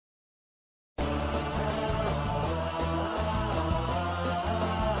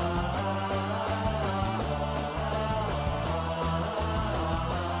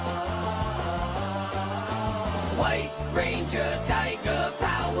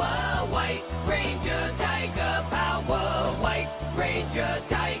White Ranger Tiger Power. White Ranger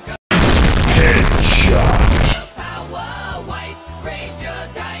Tiger Headshot. Power. White Ranger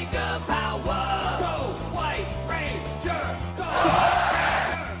Tiger Power. Go White Ranger. Go White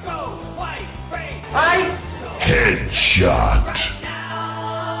Ranger. Go White Ranger. Headshot.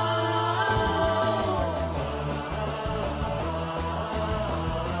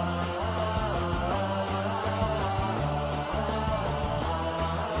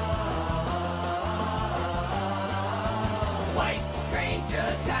 White Ranger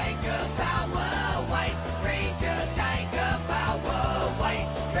Tiger Power. White Ranger Tiger Power. White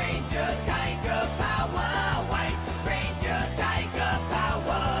Ranger Tiger Power. White Ranger Tiger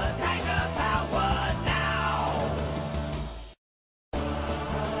Power. Tiger Power now.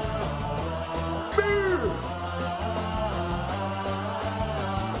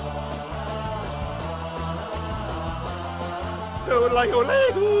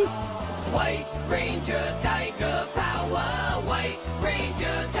 White Ranger Tiger Power. White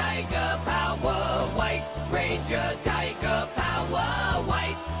Ranger Tiger Power. White Ranger Tiger Power.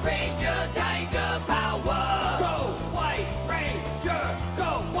 White Ranger Tiger Power. Go White Ranger. Go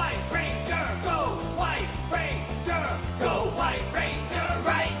White Ranger. Go White Ranger. Go White Ranger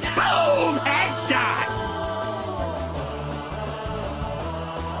right now. Boom! Headshot!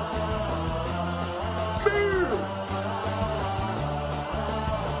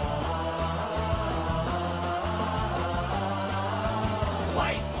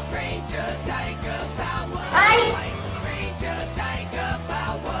 White Ranger Tiger Power. White Ranger Tiger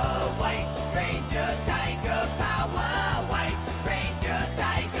Power. White Ranger Tiger Power. White Ranger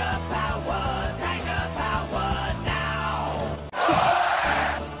Tiger Power. Tiger Power now.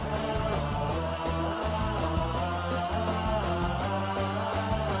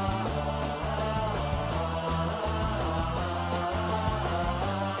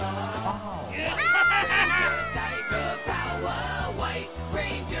 Tiger Power. White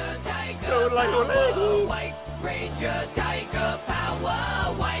Ranger Tiger Power. White Ranger Tiger Power.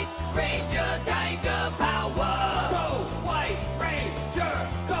 White Ranger Tiger Power. Go White Ranger.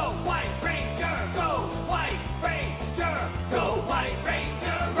 Go White Ranger. Go White Ranger. Go White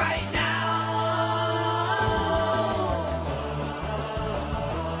Ranger right now.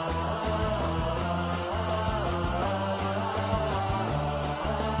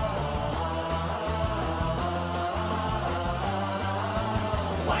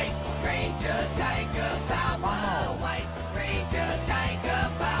 White Ranger Tiger Power. White Ranger Tiger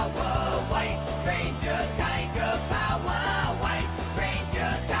Power. White Ranger Tiger Power. White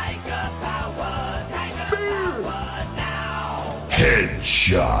Ranger Tiger Power. Tiger Power now.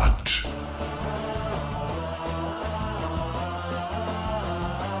 Headshot.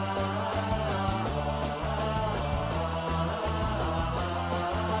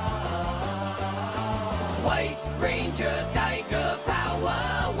 White Ranger Tiger Power.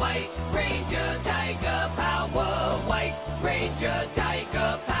 White Ranger Tiger Power. White Ranger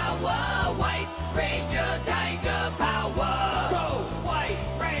Tiger Power. White Ranger Tiger Power. Go White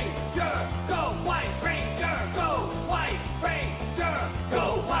Ranger. Go White Ranger. Go White Ranger. Go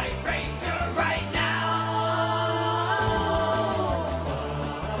White Ranger right now.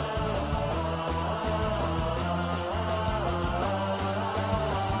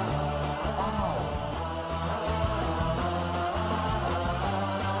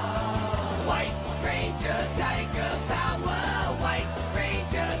 White Ranger Tiger Power. White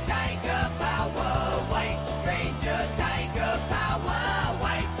Ranger Tiger Power. White Ranger Tiger Power.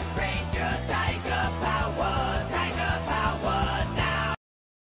 White Ranger Tiger Power. Tiger Power now.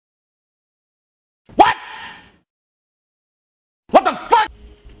 What? What the fuck?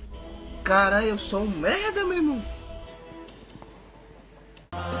 Caralho, eu sou um merda, meu irmão.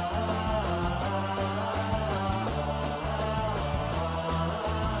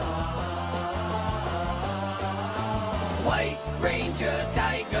 White Ranger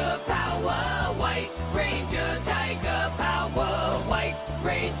Tiger Power. White Ranger Tiger Power. White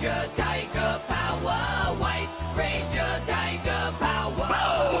Ranger Tiger Power. White Ranger Tiger Power.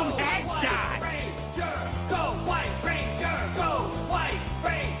 Boom! Headshot! White Ranger. Go White Ranger. Go White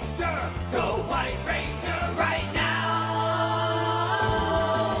Ranger. Go White Ranger right now.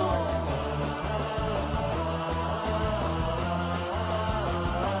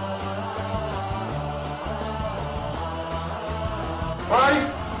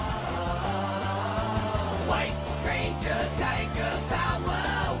 White Ranger Tiger Power.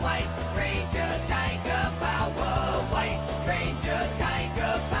 White Ranger Tiger Power. White Ranger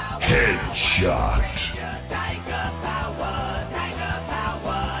Tiger Power. Headshot. Ranger Tiger Power. Tiger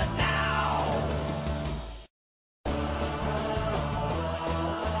Power now.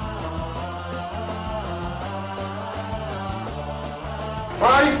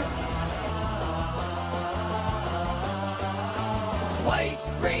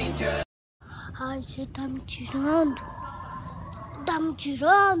 Você tá me tirando? Tá me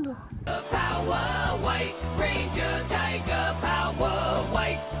tirando? Power, White Ranger, Tiger Power,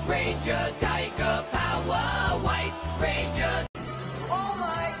 White Ranger, Tiger Power, White Ranger. Oh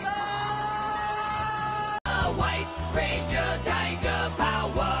my God! White Ranger, Tiger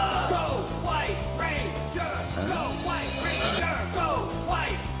Power. Go White Ranger, go White Ranger, go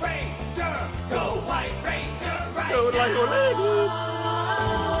White Ranger, go White Ranger, right now.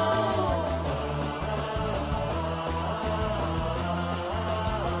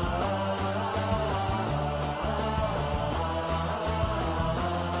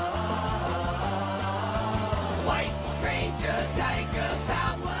 White Ranger, Tiger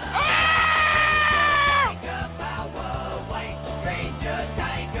Power. Tiger Power. White Ranger,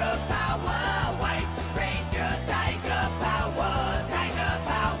 Tiger Power. White Ranger, Tiger Power. Tiger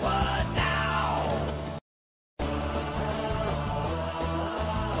Power now.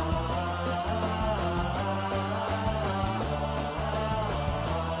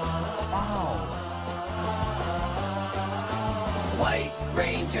 White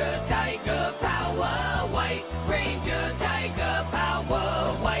Ranger, Tiger Power. White Ranger, Tiger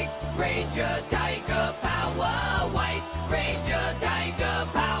Power. White Ranger, Tiger Power. White Ranger, Tiger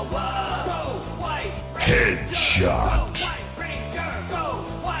Power. Go White Ranger. Headshot. Go White Ranger. Go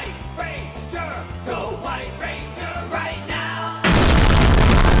White Ranger. Go White Ranger right now.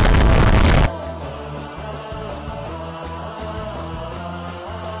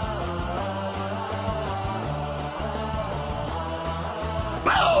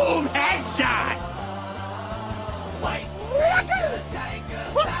 Boom! Headshot! White Ranger, Tiger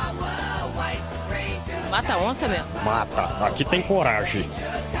Power. White Ranger. Mata a onça mesmo. Mata, aqui tem coragem.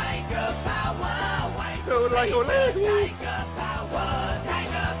 Tiger Power. White Ranger, Tiger Power.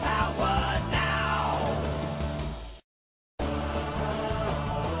 Tiger Power now.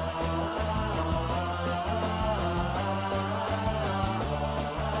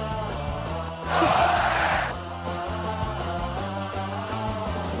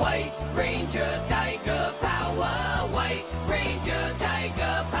 White Ranger, Tiger Power. White Ranger,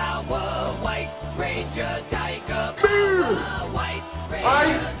 Tiger Power. White Ranger, Tiger Power. White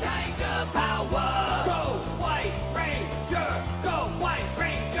Ranger, Tiger Power. Go White Ranger. Go White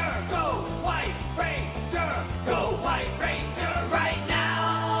Ranger. Go White Ranger. Go White Ranger right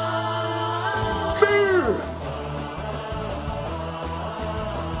now.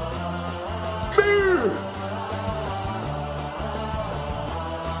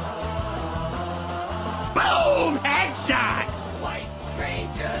 Boom! Headshot! White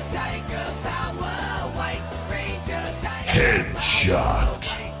Ranger, Tiger Power. White Ranger, Tiger Headshot.